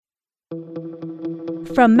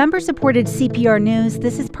From member-supported CPR News,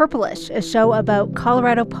 this is Purplish, a show about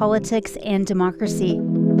Colorado politics and democracy.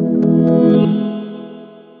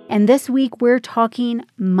 And this week, we're talking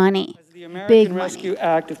money. The American Rescue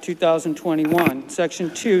Act of 2021,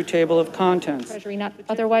 Section 2, Table of Contents. Treasury not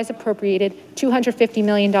otherwise appropriated $250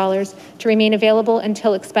 million to remain available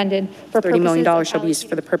until expended for $30 million shall be used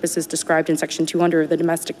for the purposes described in Section 200 of the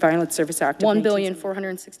Domestic Violence Service Act.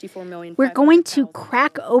 $1,464,000,000. We're going to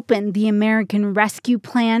crack open the American Rescue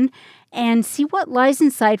Plan and see what lies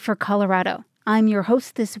inside for Colorado. I'm your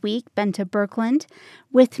host this week, Benta Birkeland.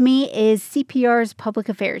 With me is CPR's Public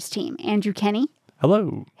Affairs team, Andrew Kenney.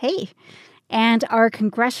 Hello. Hey. And our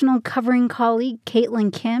congressional covering colleague,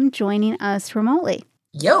 Caitlin Kim, joining us remotely.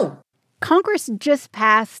 Yo. Congress just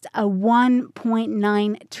passed a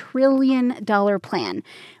 $1.9 trillion plan.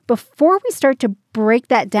 Before we start to break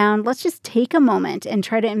that down, let's just take a moment and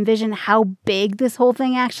try to envision how big this whole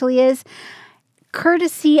thing actually is,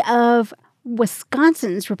 courtesy of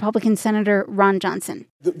Wisconsin's Republican Senator Ron Johnson.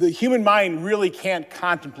 The human mind really can't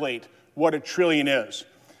contemplate what a trillion is.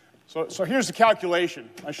 So here's the calculation.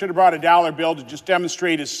 I should have brought a dollar bill to just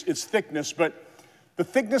demonstrate its thickness, but the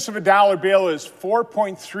thickness of a dollar bill is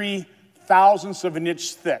 4.3 thousandths of an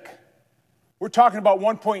inch thick. We're talking about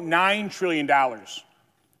 $1.9 trillion,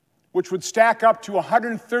 which would stack up to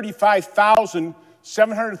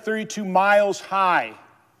 135,732 miles high.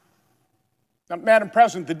 Now, Madam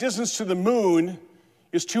President, the distance to the moon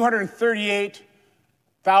is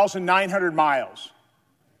 238,900 miles.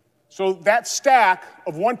 So that stack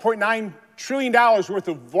of $1.9 trillion worth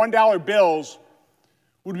of $1 bills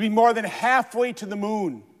would be more than halfway to the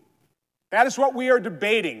moon. That is what we are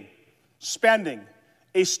debating, spending,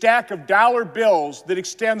 a stack of dollar bills that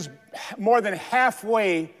extends more than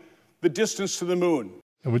halfway the distance to the moon.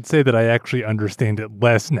 I would say that I actually understand it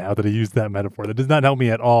less now that I use that metaphor. That does not help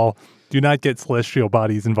me at all. Do not get celestial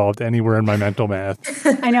bodies involved anywhere in my mental math.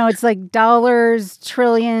 I know, it's like dollars,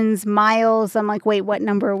 trillions, miles. I'm like, wait, what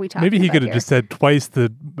number are we talking about? Maybe he could have just said twice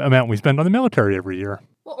the amount we spend on the military every year.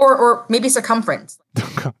 Or maybe circumference.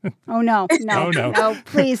 Oh, no. No,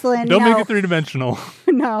 please, Lynn, Don't make it three-dimensional.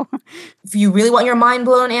 No. If you really want your mind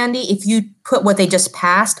blown, Andy, if you put what they just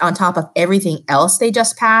passed on top of everything else they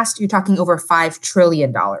just passed, you're talking over $5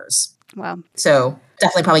 trillion. Wow. So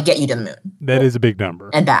definitely probably get you to the moon. That is a big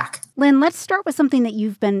number. And back. Lynn, let's start with something that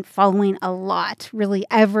you've been following a lot, really,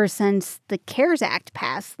 ever since the CARES Act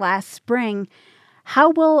passed last spring.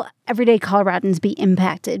 How will everyday Coloradans be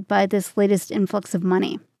impacted by this latest influx of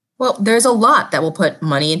money? Well, there's a lot that will put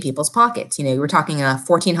money in people's pockets. You know, we're talking a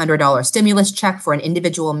 $1,400 stimulus check for an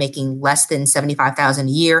individual making less than $75,000 a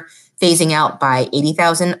year, phasing out by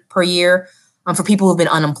 $80,000 per year. For people who've been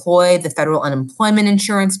unemployed, the federal unemployment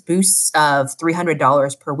insurance boosts of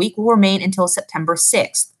 $300 per week will remain until September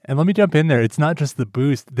 6th. And let me jump in there. It's not just the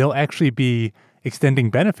boost. They'll actually be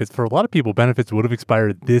extending benefits. For a lot of people, benefits would have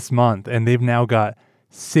expired this month, and they've now got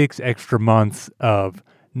 6 extra months of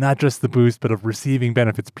not just the boost, but of receiving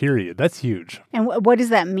benefits, period. That's huge. And what does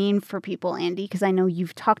that mean for people, Andy? Because I know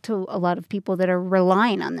you've talked to a lot of people that are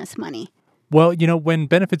relying on this money. Well, you know, when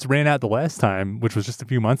benefits ran out the last time, which was just a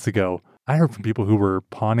few months ago, I heard from people who were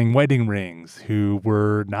pawning wedding rings, who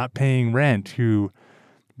were not paying rent, who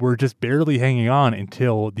were just barely hanging on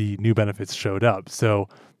until the new benefits showed up. So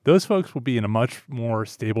those folks will be in a much more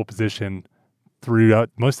stable position throughout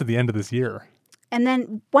most of the end of this year. And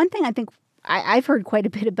then one thing I think I've heard quite a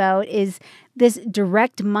bit about is this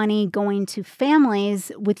direct money going to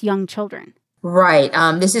families with young children. Right.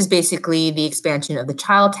 This is basically the expansion of the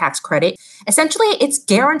child tax credit. Essentially, it's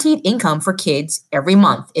guaranteed income for kids every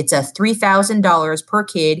month. It's a $3,000 per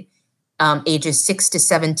kid, ages 6 to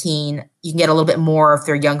 17. You can get a little bit more if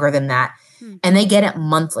they're younger than that. And they get it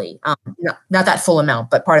monthly. Not that full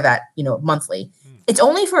amount, but part of that, monthly. It's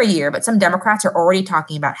only for a year, but some Democrats are already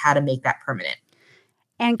talking about how to make that permanent.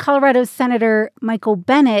 And Colorado Senator Michael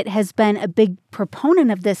Bennet has been a big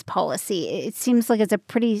proponent of this policy. It seems like it's a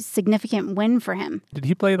pretty significant win for him. Did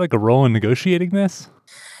he play like a role in negotiating this?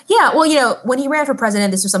 Yeah, well, when he ran for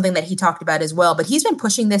president, this was something that he talked about as well. But he's been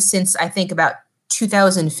pushing this since, I think, about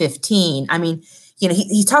 2015. I mean,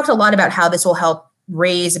 he talked a lot about how this will help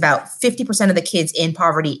raise about 50% of the kids in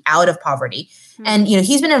poverty out of poverty. Mm-hmm. And,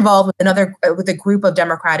 he's been involved with a group of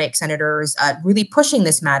Democratic senators really pushing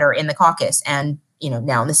this matter in the caucus and,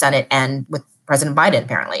 now in the Senate and with President Biden,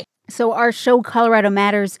 apparently. So our show, Colorado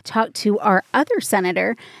Matters, talked to our other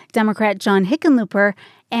senator, Democrat John Hickenlooper,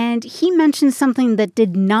 and he mentioned something that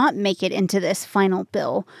did not make it into this final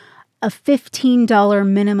bill, a $15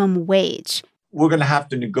 minimum wage. We're going to have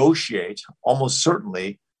to negotiate, almost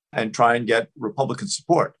certainly, and try and get Republican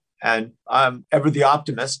support. And I'm ever the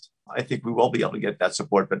optimist. I think we will be able to get that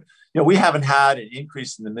support. But, we haven't had an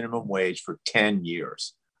increase in the minimum wage for 10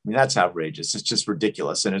 years. I mean, that's outrageous. It's just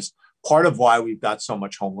ridiculous. And it's part of why we've got so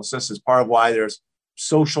much homelessness. It's part of why there's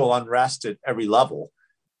social unrest at every level.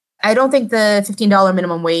 I don't think the $15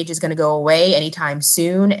 minimum wage is going to go away anytime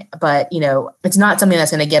soon, but, it's not something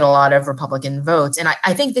that's going to get a lot of Republican votes. And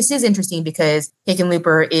I think this is interesting because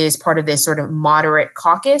Hickenlooper is part of this sort of moderate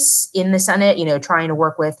caucus in the Senate, trying to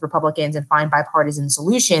work with Republicans and find bipartisan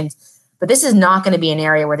solutions. But this is not going to be an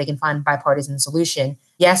area where they can find bipartisan solution.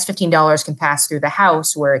 Yes, $15 can pass through the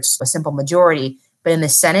House where it's a simple majority, but in the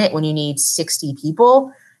Senate, when you need 60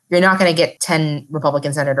 people, you're not going to get 10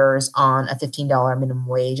 Republican senators on a $15 minimum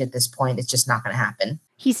wage at this point. It's just not going to happen.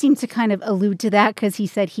 He seemed to kind of allude to that because he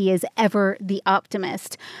said he is ever the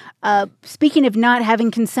optimist. Speaking of not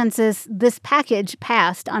having consensus, this package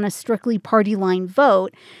passed on a strictly party line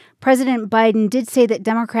vote. President Biden did say that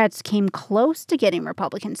Democrats came close to getting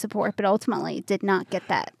Republican support, but ultimately did not get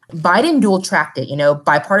that. Biden dual-tracked it,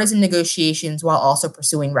 bipartisan negotiations while also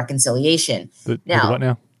pursuing reconciliation. What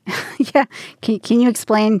now? Yeah. Can you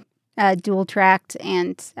explain dual-tracked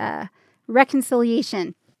and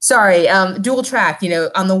reconciliation? Sorry, dual-tracked.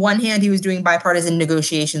 On the one hand, he was doing bipartisan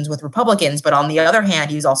negotiations with Republicans, but on the other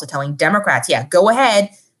hand, he was also telling Democrats, go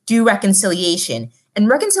ahead, do reconciliation. And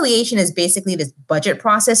reconciliation is basically this budget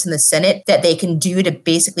process in the Senate that they can do to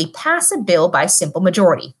basically pass a bill by simple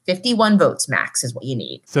majority. 51 votes max is what you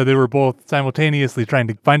need. So they were both simultaneously trying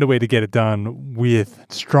to find a way to get it done with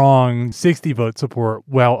strong 60-vote support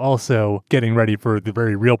while also getting ready for the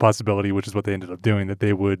very real possibility, which is what they ended up doing, that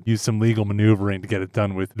they would use some legal maneuvering to get it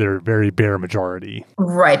done with their very bare majority.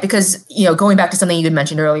 Right, because, going back to something you had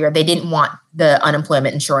mentioned earlier, they didn't want the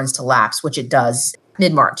unemployment insurance to lapse, which it does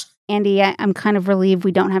mid-March. Andy, I'm kind of relieved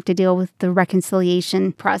we don't have to deal with the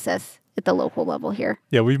reconciliation process at the local level here.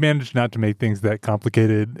 Yeah, we've managed not to make things that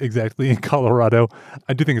complicated exactly in Colorado.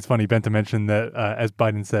 I do think it's funny, Ben, to mention that, as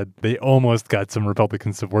Biden said, they almost got some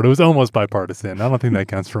Republican support. It was almost bipartisan. I don't think that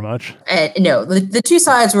counts for much. No, the two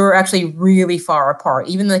sides were actually really far apart.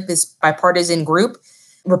 Even like this bipartisan group,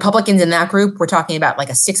 Republicans in that group, we're talking about like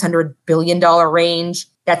a $600 billion range.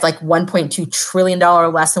 That's like $1.2 trillion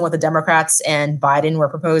less than what the Democrats and Biden were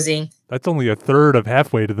proposing. That's only a third of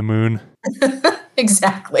halfway to the moon.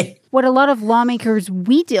 Exactly. What a lot of lawmakers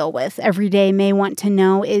we deal with every day may want to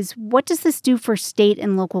know is, what does this do for state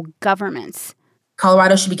and local governments?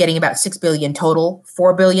 Colorado should be getting about $6 billion total.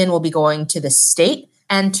 $4 billion will be going to the state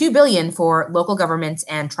and $2 billion for local governments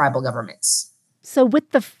and tribal governments. So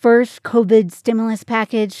with the first COVID stimulus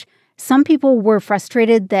package, some people were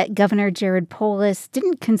frustrated that Governor Jared Polis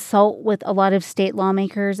didn't consult with a lot of state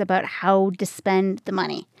lawmakers about how to spend the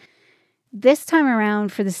money. This time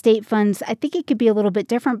around for the state funds, I think it could be a little bit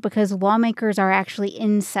different because lawmakers are actually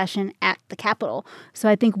in session at the Capitol. So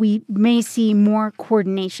I think we may see more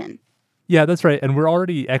coordination. Yeah, that's right. And we're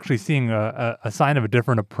already actually seeing a sign of a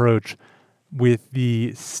different approach with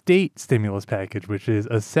the state stimulus package, which is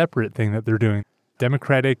a separate thing that they're doing.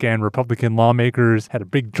 Democratic and Republican lawmakers had a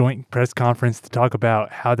big joint press conference to talk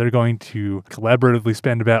about how they're going to collaboratively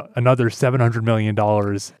spend about another $700 million.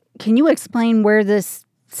 Can you explain where this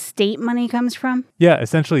state money comes from? Yeah,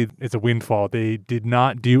 essentially, it's a windfall. They did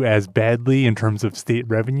not do as badly in terms of state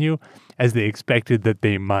revenue as they expected that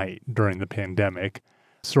they might during the pandemic.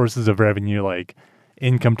 Sources of revenue like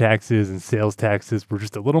income taxes and sales taxes were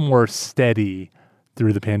just a little more steady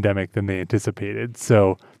through the pandemic than they anticipated.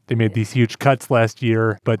 So they made these huge cuts last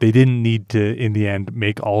year, but they didn't need to, in the end,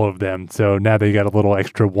 make all of them. So now they got a little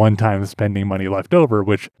extra one-time spending money left over,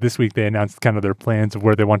 which this week they announced kind of their plans of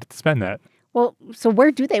where they wanted to spend that. Well, so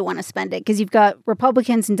where do they want to spend it? Because you've got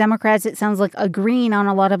Republicans and Democrats, it sounds like, agreeing on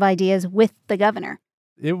a lot of ideas with the governor.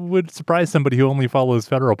 It would surprise somebody who only follows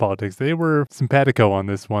federal politics. They were simpatico on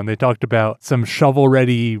this one. They talked about some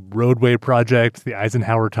shovel-ready roadway projects, the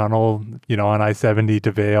Eisenhower Tunnel, on I-70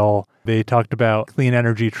 to Vail. They talked about clean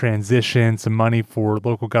energy transition, some money for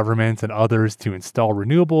local governments and others to install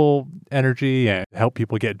renewable energy and help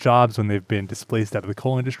people get jobs when they've been displaced out of the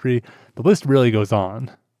coal industry. The list really goes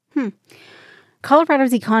on.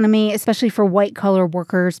 Colorado's economy, especially for white-collar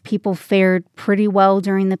workers, people fared pretty well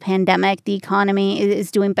during the pandemic. The economy is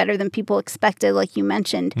doing better than people expected, like you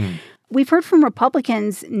mentioned. We've heard from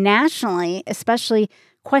Republicans nationally, especially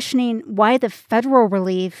questioning why the federal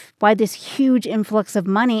relief, why this huge influx of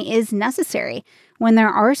money is necessary when there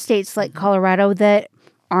are states like Colorado that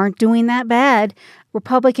aren't doing that bad.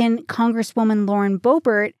 Republican Congresswoman Lauren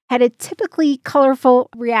Boebert had a typically colorful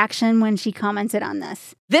reaction when she commented on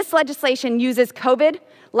this. This legislation uses COVID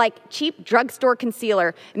like cheap drugstore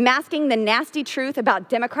concealer, masking the nasty truth about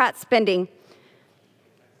Democrat spending.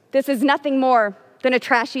 This is nothing more than a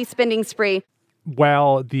trashy spending spree.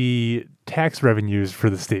 While the tax revenues for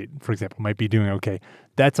the state, for example, might be doing okay,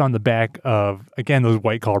 that's on the back of, again, those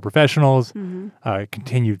white-collar professionals,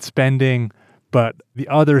 continued spending. But the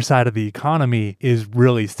other side of the economy is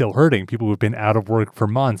really still hurting. People who've been out of work for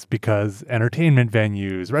months because entertainment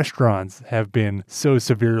venues, restaurants have been so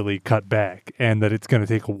severely cut back, and that it's going to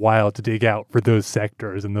take a while to dig out for those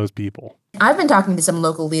sectors and those people. I've been talking to some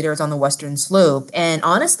local leaders on the Western Slope, and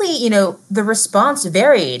honestly, the response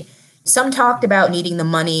varied. Some talked about needing the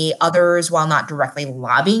money. Others, while not directly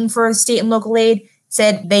lobbying for state and local aid,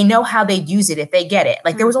 said they know how they'd use it if they get it.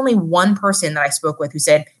 Like, there was only one person that I spoke with who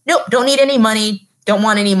said, nope, don't need any money, don't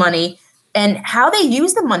want any money. And how they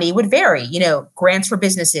use the money would vary. Grants for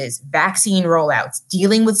businesses, vaccine rollouts,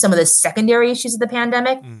 dealing with some of the secondary issues of the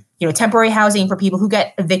pandemic, temporary housing for people who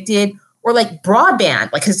get evicted, or like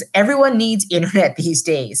broadband, because everyone needs internet these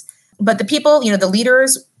days. But the people, the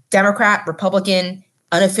leaders, Democrat, Republican,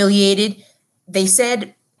 unaffiliated, they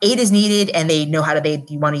said aid is needed and they know how they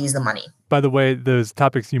want to use the money. By the way, those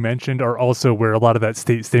topics you mentioned are also where a lot of that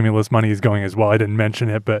state stimulus money is going as well. I didn't mention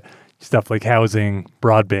it, but stuff like housing,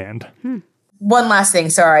 broadband. One last thing,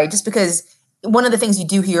 sorry, just because one of the things you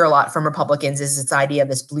do hear a lot from Republicans is this idea of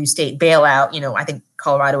this blue state bailout. I think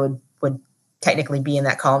Colorado would technically be in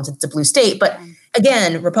that column since it's a blue state. But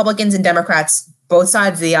again, Republicans and Democrats, both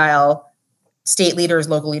sides of the aisle, state leaders,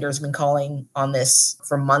 local leaders have been calling on this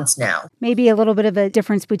for months now. Maybe a little bit of a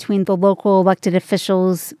difference between the local elected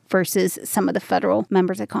officials versus some of the federal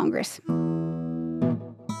members of Congress.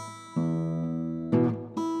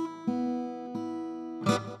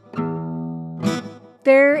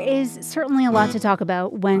 There is certainly a lot to talk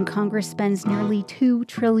about when Congress spends nearly $2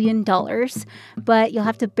 trillion, but you'll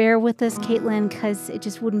have to bear with us, Caitlin, because it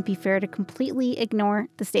just wouldn't be fair to completely ignore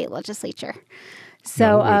the state legislature.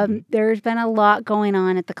 So there's been a lot going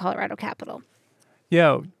on at the Colorado Capitol.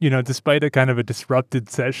 Yeah, despite a kind of a disrupted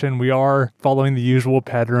session, we are following the usual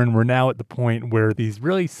pattern. We're now at the point where these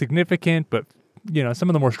really significant, but, some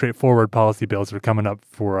of the more straightforward policy bills are coming up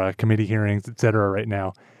for committee hearings, et cetera, right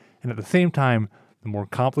now. And at the same time, the more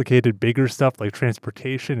complicated, bigger stuff like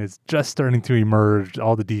transportation is just starting to emerge,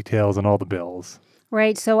 all the details and all the bills.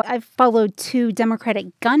 Right. So I've followed 2 Democratic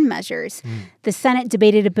gun measures. The Senate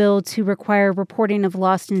debated a bill to require reporting of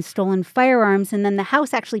lost and stolen firearms, and then the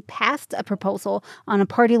House actually passed a proposal on a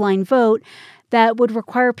party line vote that would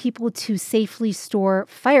require people to safely store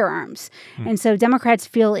firearms. And so Democrats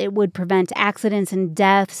feel it would prevent accidents and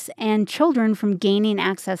deaths and children from gaining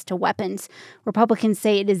access to weapons. Republicans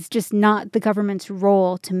say it is just not the government's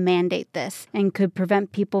role to mandate this and could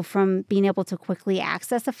prevent people from being able to quickly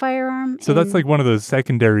access a firearm. So that's like one of those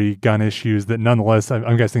secondary gun issues that nonetheless,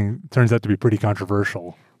 I'm guessing, turns out to be pretty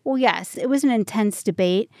controversial. Well, yes, it was an intense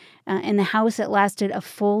debate. In the House, it lasted a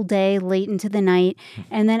full day late into the night.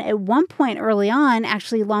 And then at one point early on,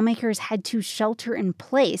 actually, lawmakers had to shelter in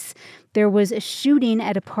place. There was a shooting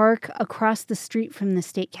at a park across the street from the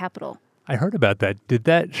state capitol. I heard about that. Did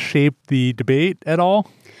that shape the debate at all?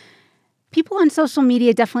 People on social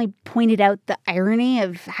media definitely pointed out the irony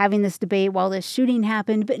of having this debate while this shooting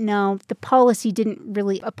happened, but no, the policy didn't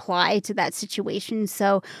really apply to that situation.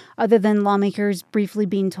 So other than lawmakers briefly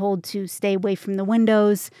being told to stay away from the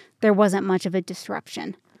windows, there wasn't much of a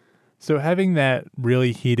disruption. So having that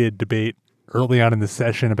really heated debate early on in the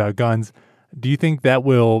session about guns, do you think that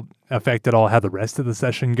will affect at all how the rest of the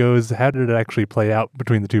session goes? How did it actually play out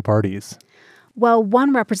between the two parties? Well,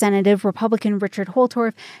 one representative, Republican Richard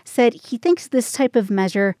Holtorf, said he thinks this type of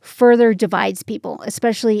measure further divides people,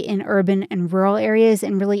 especially in urban and rural areas,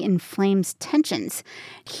 and really inflames tensions.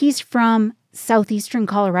 He's from southeastern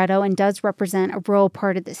Colorado and does represent a rural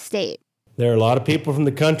part of the state. There are a lot of people from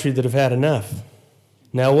the country that have had enough.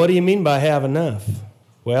 Now, what do you mean by have enough?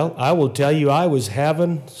 Well, I will tell you, I was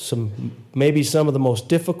having maybe some of the most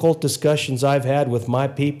difficult discussions I've had with my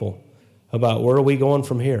people about where are we going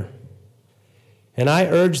from here. And I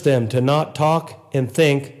urged them to not talk and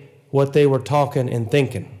think what they were talking and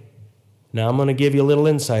thinking. Now, I'm going to give you a little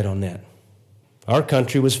insight on that. Our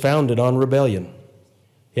country was founded on rebellion.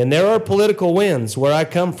 And there are political winds where I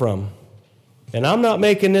come from. And I'm not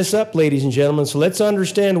making this up, ladies and gentlemen, so let's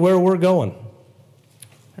understand where we're going.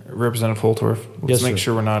 Representative Holtorf, let's make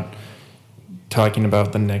sure we're not talking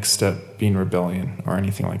about the next step being rebellion or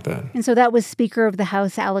anything like that. And so that was Speaker of the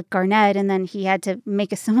House, Alec Garnett, and then he had to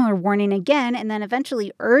make a similar warning again, and then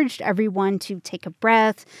eventually urged everyone to take a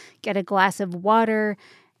breath, get a glass of water,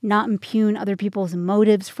 not impugn other people's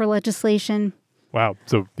motives for legislation. Wow.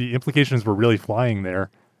 So the implications were really flying there.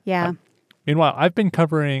 Yeah. Meanwhile, I've been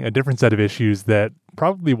covering a different set of issues that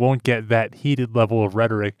probably won't get that heated level of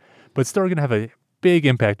rhetoric, but still are going to have a big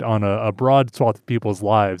impact on a broad swath of people's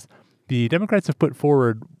lives. The Democrats have put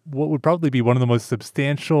forward what would probably be one of the most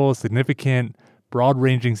substantial, significant,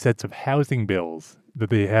 broad-ranging sets of housing bills that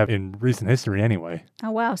they have in recent history anyway.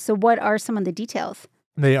 Oh, wow. So what are some of the details?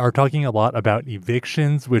 They are talking a lot about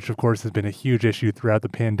evictions, which of course has been a huge issue throughout the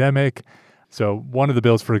pandemic. So one of the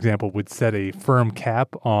bills, for example, would set a firm cap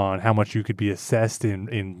on how much you could be assessed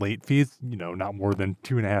in late fees, not more than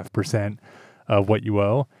 2.5% of what you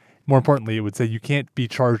owe. More importantly, it would say you can't be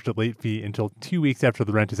charged a late fee until 2 weeks after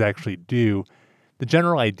the rent is actually due. The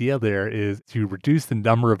general idea there is to reduce the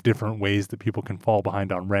number of different ways that people can fall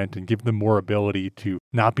behind on rent and give them more ability to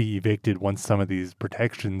not be evicted once some of these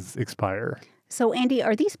protections expire. So, Andy,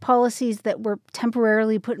 are these policies that were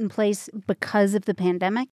temporarily put in place because of the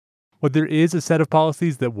pandemic? Well, there is a set of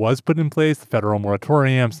policies that was put in place, the federal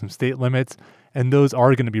moratorium, some state limits, and those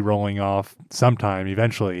are going to be rolling off sometime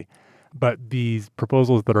eventually. But these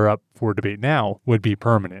proposals that are up for debate now would be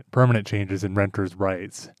permanent changes in renters'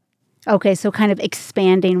 rights. Okay, so kind of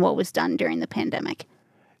expanding what was done during the pandemic.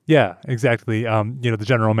 Yeah, exactly. The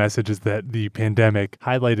general message is that the pandemic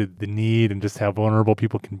highlighted the need and just how vulnerable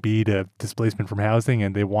people can be to displacement from housing,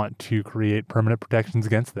 and they want to create permanent protections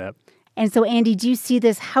against that. And so, Andy, do you see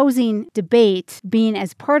this housing debate being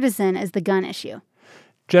as partisan as the gun issue?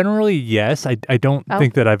 Generally, yes. I don't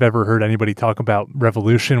think that I've ever heard anybody talk about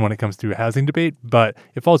revolution when it comes to a housing debate, but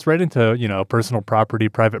it falls right into, personal property,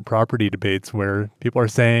 private property debates where people are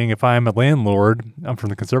saying, if I'm a landlord, I'm from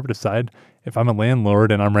the conservative side, if I'm a landlord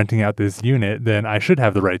and I'm renting out this unit, then I should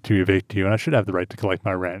have the right to evict you and I should have the right to collect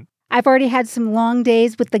my rent. I've already had some long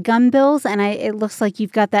days with the gun bills, and it looks like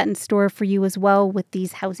you've got that in store for you as well with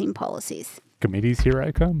these housing policies. Committees, here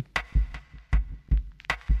I come.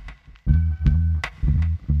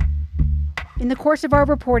 In the course of our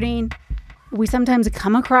reporting, we sometimes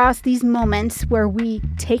come across these moments where we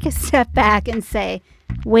take a step back and say,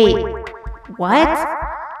 wait, what?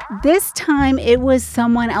 This time it was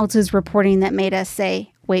someone else's reporting that made us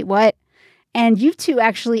say, wait, what? And you two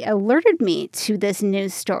actually alerted me to this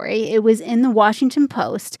news story. It was in the Washington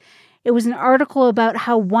Post. It was an article about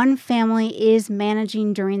how one family is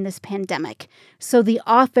managing during this pandemic. So the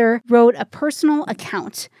author wrote a personal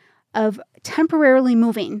account of temporarily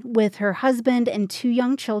moving with her husband and 2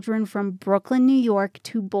 young children from Brooklyn, New York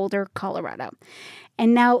to Boulder, Colorado.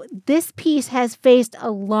 And now this piece has faced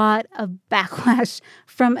a lot of backlash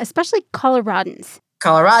from especially Coloradans.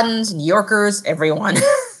 New Yorkers, everyone.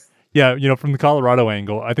 Yeah, from the Colorado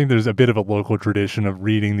angle, I think there's a bit of a local tradition of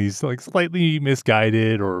reading these slightly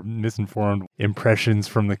misguided or misinformed impressions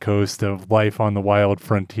from the coast of life on the wild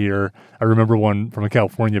frontier. I remember one from a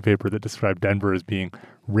California paper that described Denver as being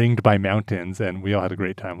ringed by mountains, and we all had a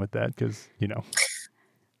great time with that because,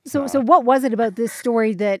 So what was it about this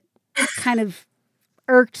story that kind of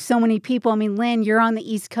irked so many people? I mean, Lynn, you're on the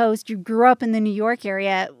East Coast. You grew up in the New York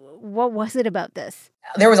area. What was it about this?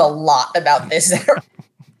 There was a lot about this that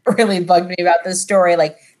really bugged me about this story,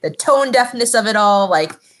 like the tone deafness of it all,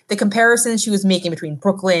 like the comparisons she was making between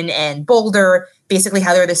Brooklyn and Boulder, basically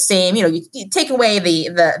how they're the same. You take away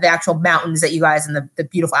the actual mountains that you guys and the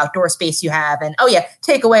beautiful outdoor space you have, and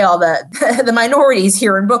take away all the minorities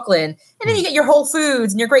here in Brooklyn, and then you get your Whole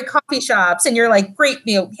Foods and your great coffee shops and your great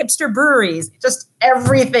hipster breweries. Just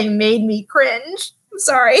everything made me cringe. I'm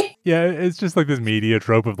sorry. Yeah, it's just like this media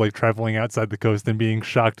trope of traveling outside the coast and being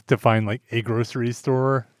shocked to find a grocery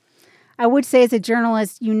store. I would say as a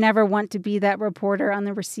journalist, you never want to be that reporter on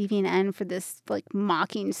the receiving end for this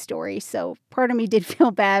mocking story. So part of me did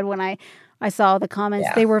feel bad when I saw the comments.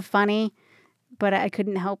 Yeah. They were funny, but I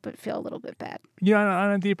couldn't help but feel a little bit bad.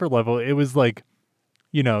 On a deeper level, it was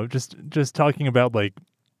just talking about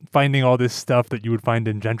finding all this stuff that you would find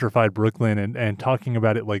in gentrified Brooklyn and talking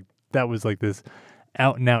about it that was this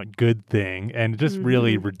out and out good thing. And it just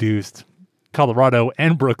really reduced Colorado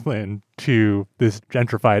and Brooklyn to this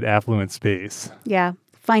gentrified affluent space. Yeah.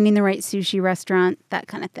 Finding the right sushi restaurant, that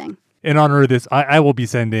kind of thing. In honor of this, I will be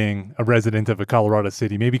sending a resident of a Colorado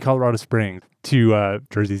city, maybe Colorado Springs, to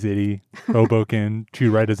Jersey City, Hoboken,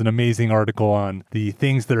 to write as an amazing article on the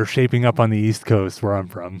things that are shaping up on the East Coast where I'm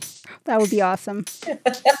from. That would be awesome.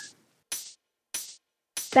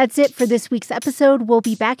 That's it for this week's episode. We'll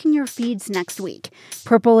be back in your feeds next week.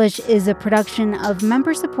 Purplish is a production of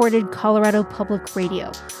member-supported Colorado Public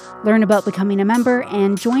Radio. Learn about becoming a member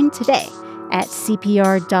and join today at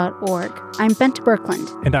CPR.org. I'm Bente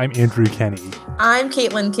Birkeland. And I'm Andrew Kenney. I'm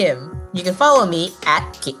Caitlin Kim. You can follow me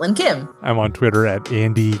at Caitlin Kim. I'm on Twitter at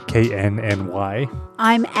AndyKNNY.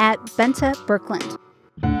 I'm at Bente Birkeland.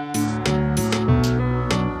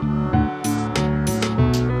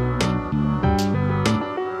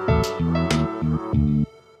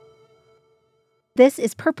 This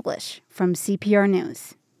is Purplish from CPR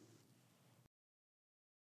News.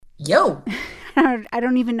 Yo. I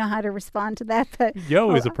don't even know how to respond to that, but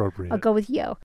Yo is appropriate. I'll go with yo.